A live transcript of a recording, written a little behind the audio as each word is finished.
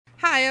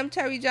Hi, I'm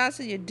Terry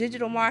Johnson, your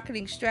digital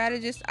marketing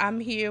strategist. I'm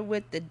here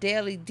with the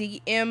Daily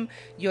DM,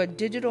 your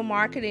digital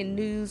marketing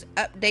news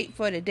update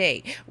for the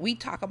day. We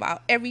talk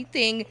about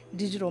everything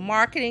digital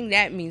marketing.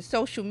 That means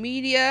social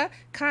media,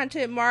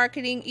 content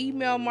marketing,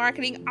 email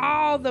marketing,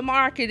 all the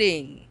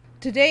marketing.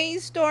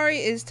 Today's story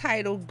is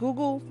titled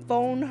Google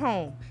Phone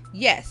Home.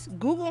 Yes,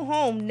 Google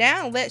Home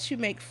now lets you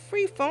make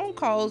free phone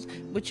calls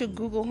with your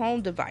Google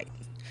Home device.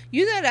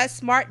 You know that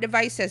smart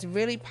device that's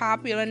really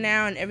popular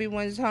now in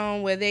everyone's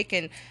home where they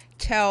can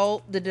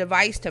tell the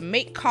device to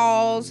make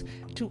calls,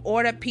 to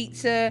order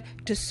pizza,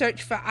 to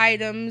search for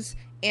items,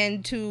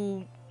 and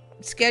to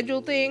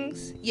schedule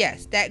things?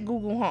 Yes, that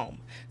Google Home.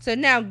 So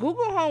now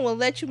Google Home will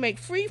let you make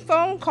free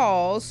phone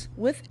calls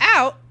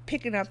without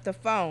picking up the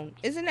phone.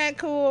 Isn't that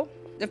cool?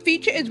 The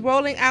feature is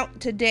rolling out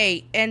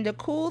today, and the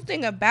cool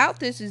thing about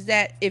this is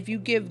that if you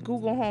give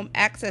Google Home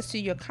access to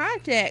your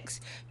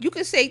contacts, you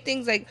can say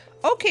things like,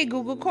 "Okay,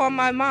 Google, call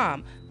my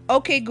mom.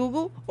 Okay,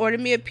 Google, order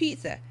me a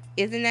pizza."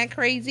 Isn't that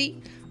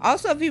crazy?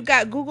 Also, if you've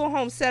got Google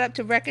Home set up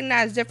to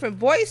recognize different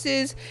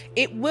voices,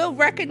 it will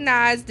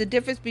recognize the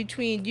difference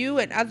between you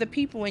and other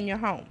people in your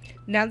home.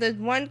 Now, there's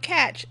one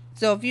catch.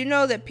 So if you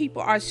know that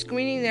people are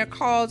screening their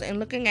calls and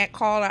looking at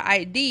caller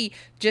ID,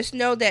 just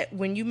know that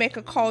when you make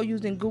a call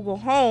using Google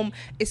Home,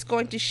 it's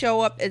going to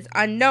show up as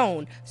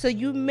unknown. So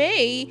you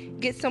may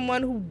get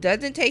someone who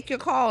doesn't take your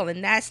call,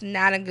 and that's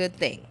not a good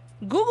thing.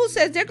 Google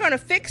says they're going to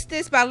fix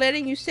this by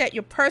letting you set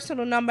your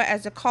personal number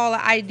as a caller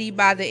ID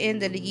by the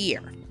end of the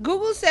year.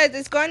 Google says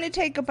it's going to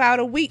take about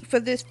a week for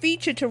this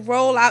feature to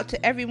roll out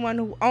to everyone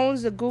who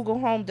owns a Google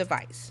Home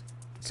device.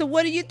 So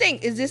what do you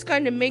think? Is this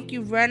going to make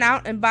you run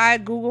out and buy a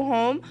Google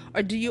Home,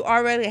 or do you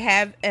already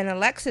have an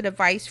Alexa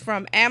device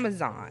from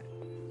Amazon?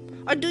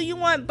 Or do you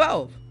want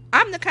both?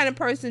 I'm the kind of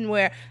person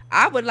where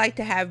I would like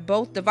to have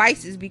both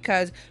devices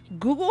because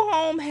Google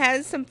Home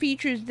has some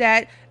features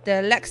that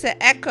the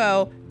Alexa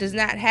Echo does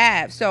not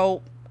have.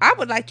 So I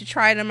would like to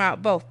try them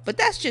out both, but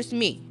that's just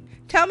me.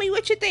 Tell me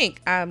what you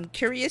think. I'm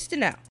curious to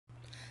know.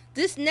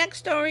 This next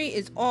story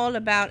is all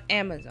about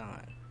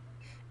Amazon.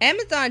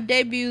 Amazon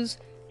debuts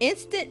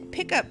instant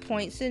pickup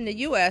points in the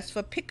US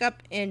for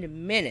pickup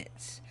in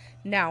minutes.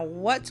 Now,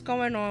 what's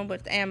going on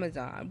with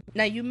Amazon?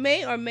 Now, you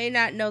may or may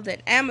not know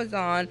that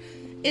Amazon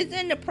is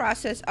in the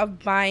process of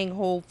buying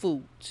Whole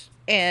Foods.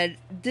 And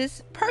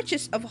this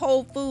purchase of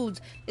Whole Foods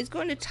is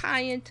going to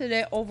tie into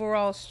their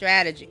overall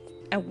strategy.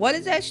 And what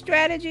is that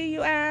strategy,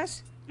 you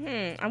ask?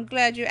 I'm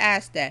glad you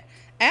asked that.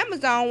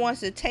 Amazon wants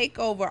to take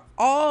over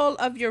all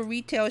of your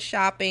retail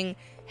shopping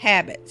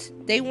habits.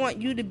 They want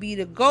you to be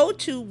the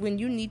go-to when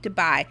you need to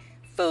buy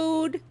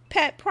food,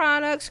 pet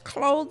products,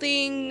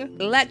 clothing,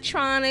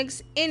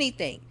 electronics,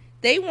 anything.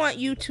 They want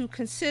you to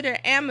consider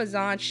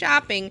Amazon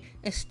shopping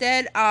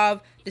instead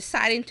of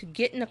deciding to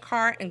get in a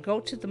car and go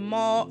to the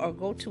mall or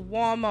go to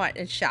Walmart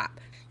and shop.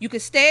 You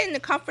can stay in the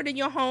comfort of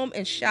your home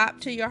and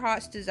shop to your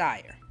heart's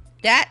desire.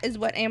 That is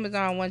what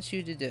Amazon wants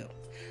you to do.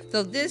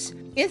 So this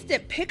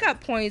instant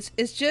pickup points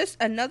is just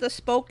another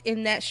spoke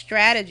in that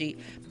strategy.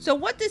 So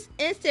what this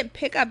instant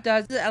pickup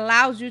does is it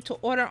allows you to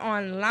order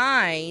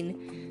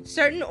online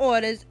certain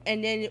orders,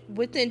 and then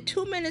within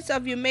 2 minutes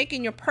of you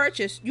making your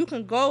purchase, you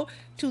can go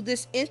to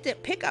this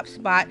instant pickup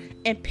spot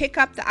and pick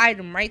up the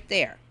item right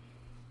there.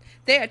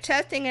 They are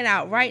testing it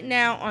out right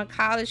now on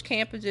college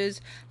campuses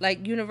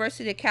like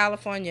University of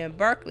California and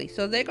Berkeley.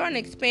 So they're going to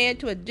expand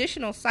to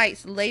additional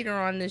sites later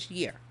on this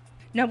year.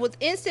 Now, with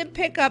instant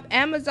pickup,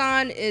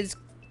 Amazon is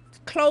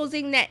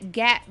closing that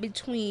gap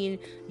between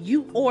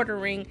you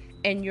ordering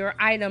and your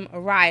item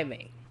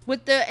arriving.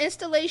 With the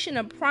installation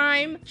of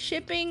Prime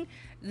shipping,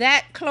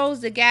 that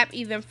closed the gap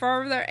even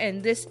further,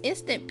 and this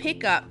instant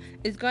pickup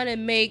is going to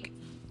make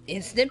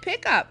instant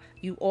pickup.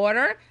 You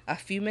order, a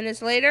few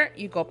minutes later,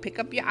 you go pick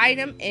up your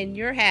item, and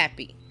you're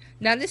happy.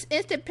 Now, this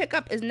instant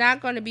pickup is not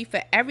going to be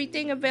for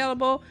everything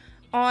available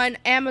on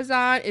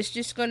Amazon. It's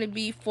just going to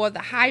be for the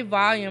high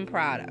volume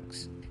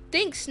products.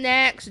 Think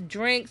snacks,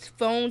 drinks,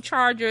 phone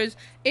chargers,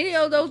 any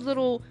of those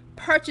little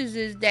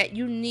purchases that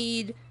you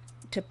need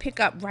to pick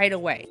up right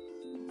away.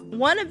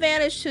 One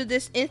advantage to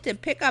this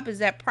instant pickup is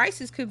that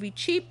prices could be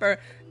cheaper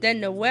than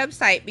the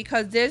website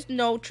because there's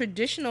no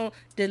traditional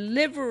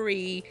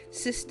delivery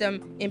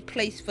system in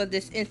place for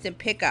this instant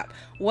pickup.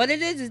 What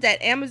it is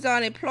that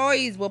Amazon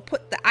employees will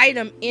put the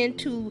item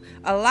into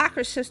a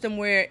locker system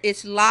where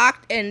it's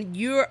locked and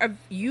you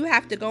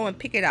have to go and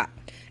pick it up.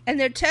 And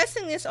they're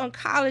testing this on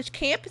college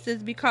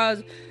campuses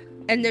because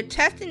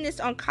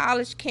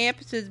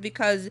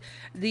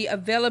the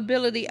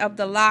availability of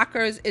the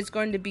lockers is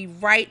going to be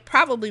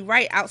probably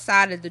right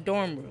outside of the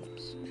dorm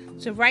rooms.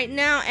 So right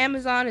now,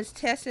 Amazon is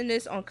testing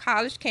this on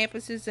college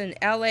campuses in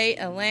LA,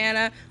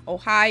 Atlanta,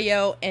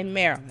 Ohio, and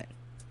Maryland.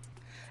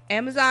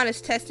 Amazon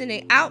is testing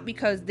it out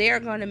because they're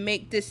going to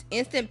make this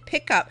instant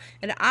pickup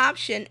an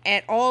option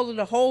at all of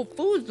the Whole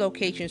Foods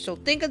locations. So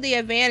think of the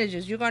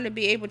advantages. You're going to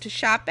be able to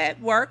shop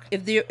at work.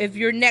 If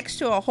you're next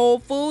to a Whole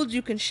Foods,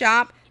 you can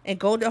shop and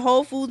go to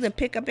Whole Foods and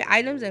pick up your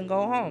items and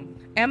go home.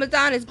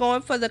 Amazon is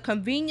going for the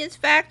convenience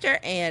factor,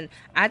 and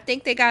I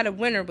think they got a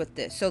winner with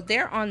this. So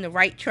they're on the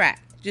right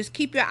track. Just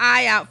keep your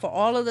eye out for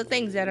all of the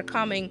things that are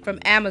coming from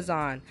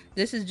Amazon.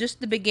 This is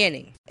just the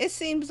beginning. It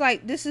seems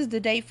like this is the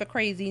day for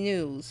crazy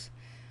news.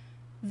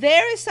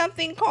 There is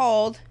something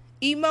called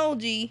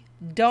emoji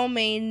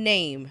domain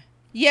name.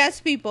 Yes,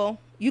 people,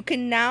 you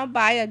can now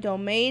buy a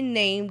domain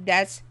name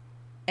that's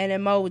an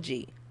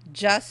emoji.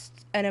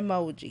 Just an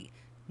emoji.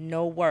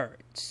 No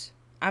words.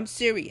 I'm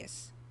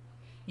serious.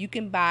 You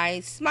can buy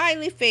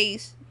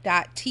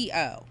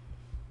smileyface.to.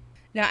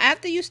 Now,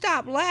 after you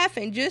stop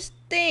laughing, just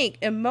think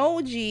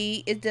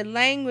emoji is the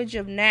language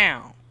of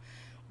now.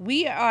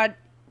 We are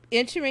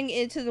entering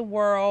into the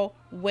world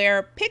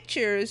where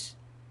pictures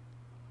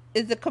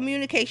is the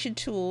communication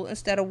tool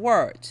instead of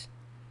words.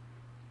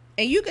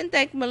 And you can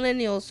thank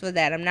millennials for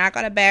that. I'm not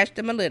going to bash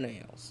the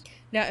millennials.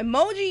 Now,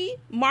 emoji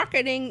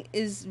marketing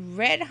is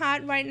red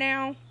hot right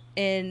now.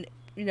 And,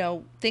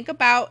 think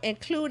about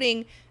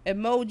including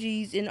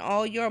emojis in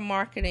all your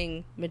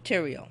marketing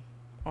material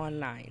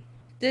online.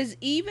 There's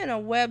even a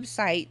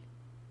website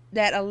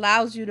that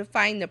allows you to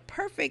find the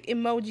perfect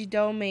emoji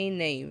domain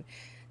name.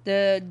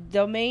 The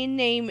domain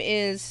name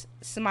is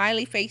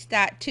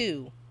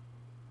smileyface.to.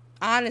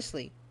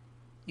 Honestly,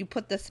 you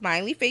put the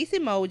smiley face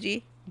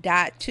emoji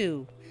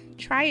 .to.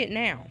 Try it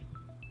now.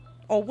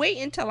 Or wait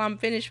until I'm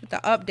finished with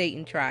the update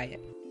and try it.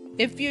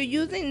 If you're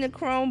using the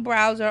Chrome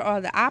browser or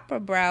the Opera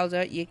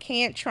browser, you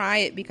can't try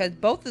it because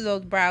both of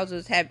those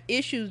browsers have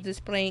issues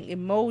displaying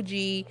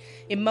emoji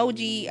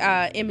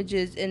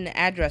images in the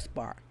address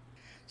bar.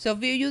 So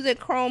if you're using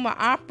Chrome or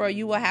Opera,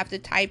 you will have to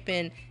type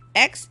in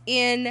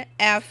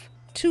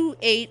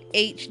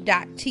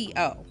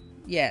xnf28h.to.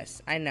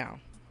 Yes, I know.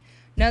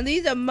 Now,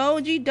 these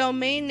emoji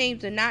domain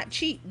names are not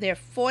cheap. They're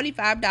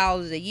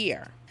 $45 a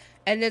year.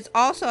 And there's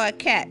also a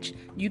catch.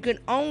 You can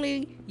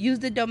only use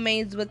the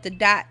domains with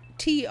the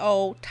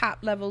 .to top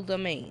level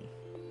domain.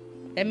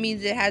 That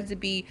means it has to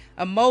be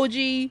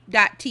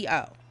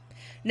emoji.to.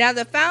 Now,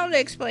 the founder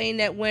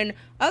explained that when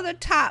other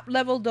top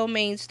level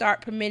domains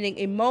start permitting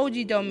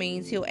emoji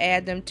domains, he'll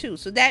add them too.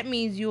 So that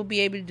means you'll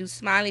be able to do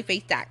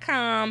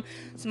smileyface.com,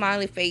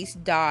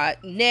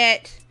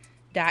 smileyface.net,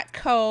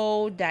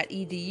 .co,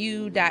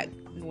 .edu,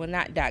 well,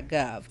 not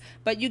 .gov,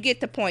 but you get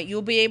the point.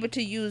 You'll be able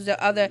to use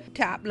the other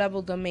top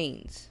level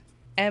domains.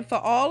 And for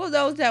all of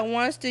those that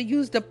wants to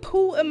use the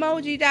poo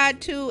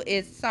emoji.to,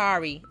 it's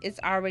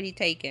already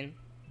taken.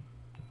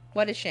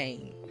 What a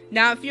shame.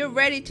 Now, if you're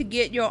ready to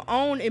get your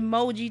own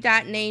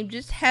emoji.name,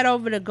 just head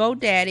over to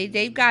GoDaddy.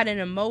 They've got an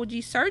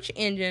emoji search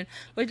engine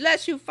which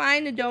lets you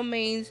find the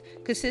domains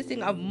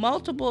consisting of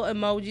multiple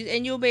emojis,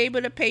 and you'll be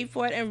able to pay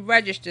for it and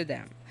register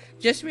them.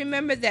 Just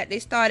remember that they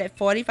start at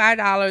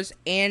 $45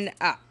 and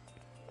up.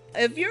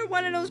 If you're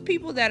one of those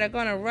people that are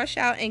going to rush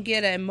out and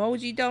get an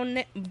emoji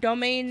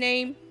domain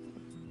name,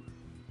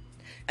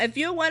 if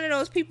you're one of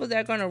those people that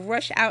are going to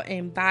rush out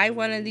and buy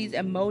one of these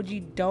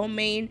emoji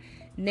domain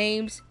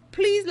names,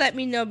 please let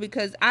me know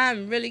because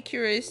I'm really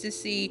curious to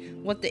see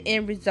what the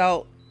end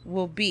result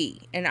will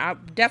be. And I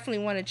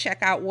definitely want to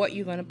check out what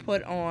you're going to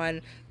put on,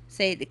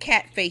 say, the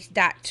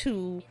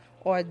catface.to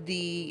or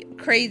the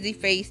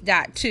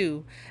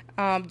crazyface.to.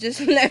 Just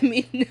let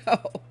me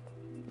know.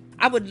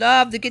 I would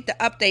love to get the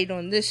update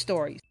on this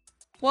story.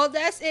 Well,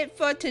 that's it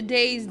for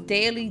today's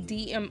Daily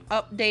DM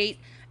update.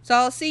 So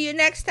I'll see you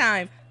next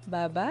time.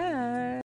 Bye-bye.